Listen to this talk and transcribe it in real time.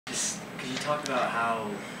Could you talk about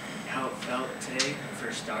how it felt today, the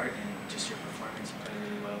first start, and just your performance? You played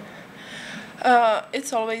really well.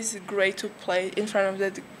 It's always great to play in front of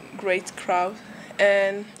that great crowd,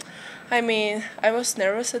 and I mean, I was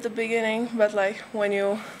nervous at the beginning, but like when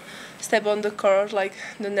you step on the court, like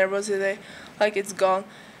the nervosity, like it's gone,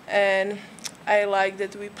 and I like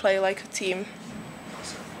that we play like a team.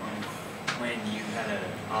 Also, when you had an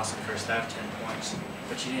awesome first half, 10 points,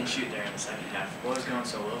 but you didn't shoot there in the second half. What was going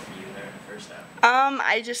so well for you there in the first half?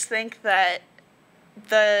 I just think that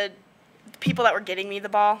the people that were getting me the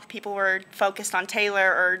ball, people were focused on Taylor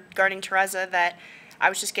or guarding Tereza, that I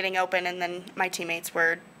was just getting open, and then my teammates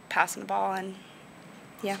were passing the ball, and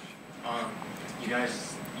yeah. You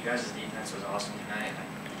guys' defense was awesome tonight.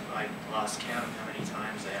 I lost count of how many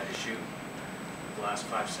times they had to shoot the last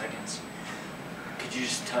 5 seconds. Could you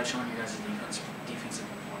just touch on your guys' defensive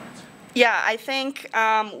performance? Yeah, I think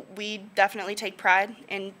we definitely take pride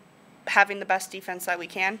in having the best defense that we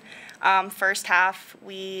can. First half,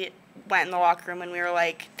 we went in the locker room and we were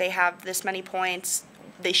like, they have this many points,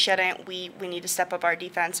 they shouldn't, we need to step up our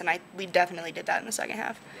defense, and we definitely did that in the second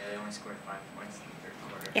half. Yeah, they only scored 5 points in the third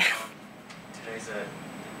quarter. Yeah. Tereza,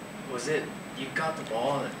 was it, you got the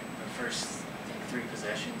ball in the first, I think, 3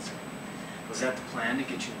 possessions. Was that the plan to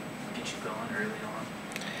get you going early on,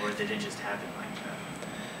 or did it just happen like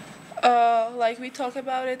that? Like we talk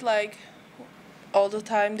about it like all the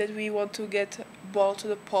time, that we want to get ball to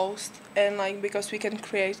the post, and like because we can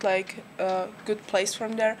create like a good place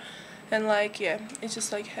from there, and like yeah, it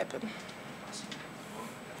just like happened.